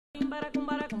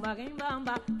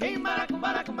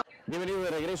Bienvenidos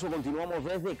de regreso, continuamos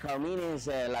desde Carmines,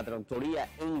 la trattoria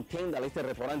en Kendall, este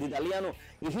restaurante italiano,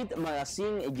 y Hit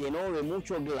Magazine llenó de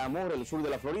mucho glamour el sur de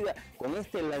la Florida con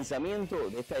este lanzamiento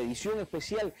de esta edición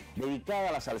especial dedicada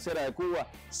a la salsera de Cuba,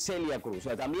 Celia Cruz.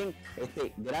 También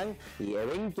este gran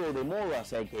evento de modas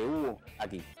que hubo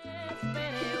aquí.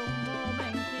 Espere un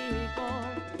momentico,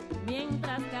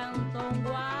 mientras canto un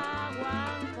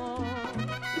guaguancó,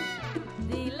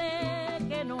 dile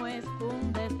que no es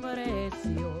un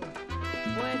desprecio,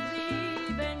 pues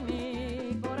vive en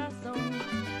mi corazón,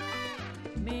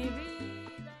 mi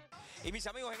vida. Y mis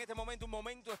amigos, en este momento un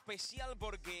momento especial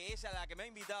porque es a la que me ha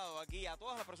invitado aquí a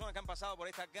todas las personas que han pasado por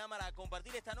esta cámara a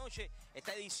compartir esta noche,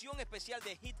 esta edición especial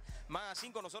de Hit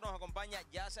Magazine. Con nosotros nos acompaña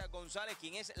Yasa González,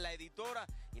 quien es la editora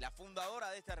y la fundadora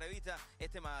de esta revista,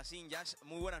 este magazine. Yas,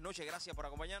 muy buenas noches, gracias por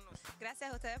acompañarnos.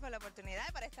 Gracias a ustedes por la oportunidad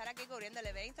y por estar aquí cubriendo el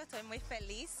evento. Estoy muy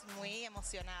feliz, muy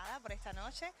emocionada por esta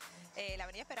noche. La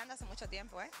venía esperando hace mucho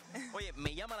tiempo, Oye,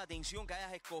 me llama la atención que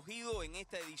hayas escogido en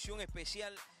esta edición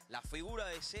especial la figura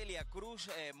de Celia Cruz.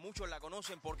 Muchos la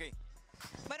conocen, ¿por qué?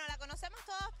 Bueno, la conocemos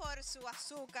todos por su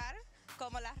azúcar,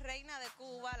 como la reina de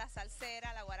Cuba, la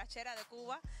salsera, la guarachera de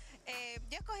Cuba.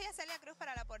 Yo escogí a Celia Cruz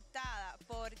para la portada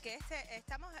porque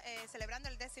estamos celebrando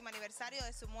el 10º aniversario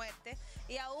de su muerte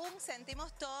y aún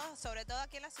sentimos todos, sobre todo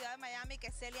aquí en la ciudad de Miami,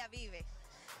 que Celia vive.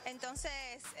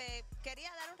 Entonces, quería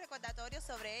dar un recordatorio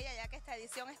sobre ella, ya que esta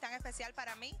edición es tan especial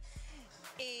para mí,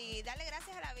 y darle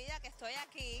gracias a la vida que estoy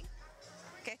aquí,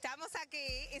 que estamos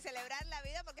aquí, y celebrar la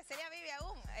vida porque Celia vive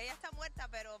aún. Ella está muerta,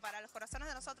 pero para los corazones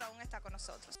de nosotros aún está con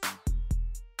nosotros.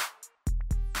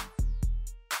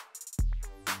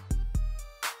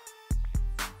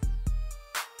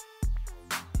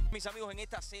 Mis amigos, en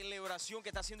esta celebración que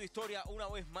está haciendo historia una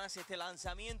vez más, este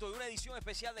lanzamiento de una edición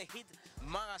especial de Hit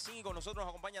Magazine. Con nosotros nos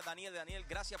acompaña Daniel. Daniel,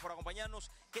 gracias por acompañarnos.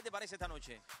 ¿Qué te parece esta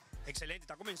noche? Excelente,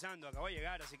 está comenzando, acabo de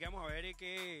llegar, así que vamos a ver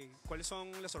cuáles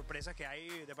son las sorpresas que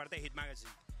hay de parte de Hit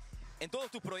Magazine. En todos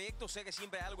tus proyectos sé que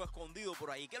siempre hay algo escondido por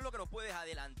ahí. ¿Qué es lo que nos puedes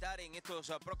adelantar en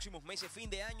estos próximos meses, fin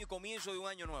de año y comienzo de un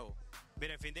año nuevo?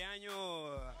 Mira, el fin de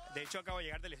año, de hecho acabo de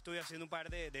llegar del estudio haciendo un par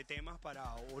de temas para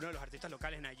uno de los artistas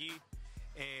locales, allí.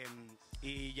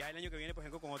 Y ya el año que viene, por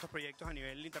ejemplo, con otros proyectos a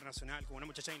nivel internacional, con una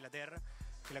muchacha de Inglaterra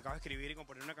que le acabo de escribir y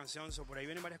componer una canción. Por ahí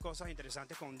vienen varias cosas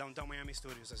interesantes con Downtown Miami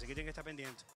Studios, así que tienen que estar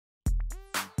pendientes.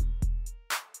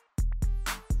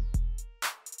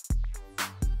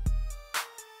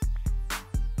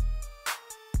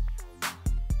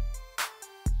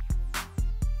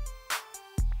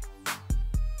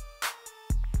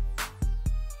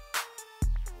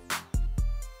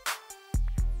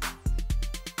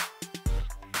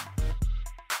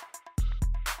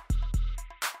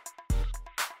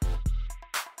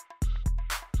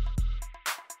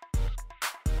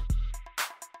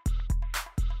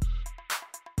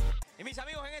 Y mis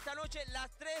amigos, en esta noche las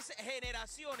tres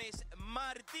generaciones,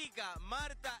 Martica,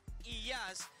 Marta y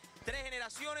Yas, tres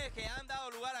generaciones que han dado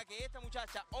lugar a que esta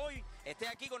muchacha hoy esté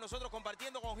aquí con nosotros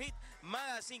compartiendo con Hit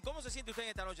Magazine. ¿Cómo se siente usted en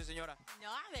esta noche, señora?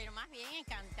 No, a ver, más bien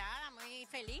encantada, muy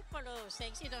feliz por los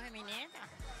éxitos de mi nieta.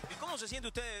 ¿Y cómo se siente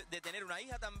usted de tener una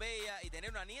hija tan bella y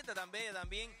tener una nieta tan bella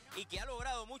también y que ha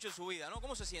logrado mucho en su vida, ¿no?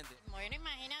 ¿Cómo se siente? Bueno,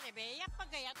 imagínate, bella,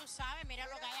 porque ya tú sabes, mira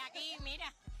lo que hay aquí,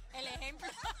 mira el ejemplo.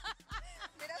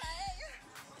 Mírala a ella.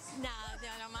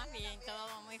 No, lo más bien,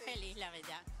 todo muy feliz, la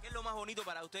verdad. ¿Qué es lo más bonito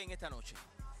para usted en esta noche?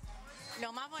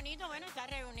 Lo más bonito, bueno, estar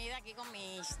reunida aquí con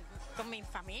mi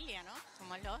familia, ¿no?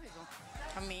 Como es lógico.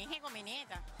 Con mi hija y con mi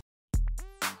nieta.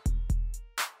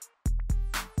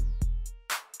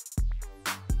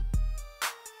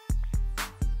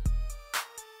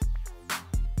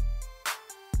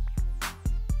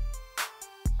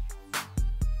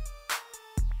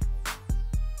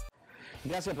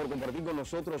 Gracias por compartir con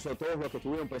nosotros a todos los que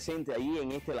estuvieron presentes ahí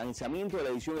en este lanzamiento de la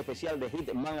edición especial de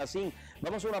Hit Magazine.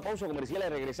 Vamos a una pausa comercial y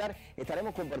al regresar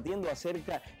estaremos compartiendo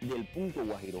acerca del punto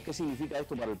guajiro. ¿Qué significa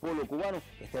esto para el pueblo cubano,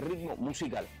 este ritmo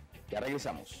musical? Ya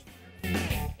regresamos.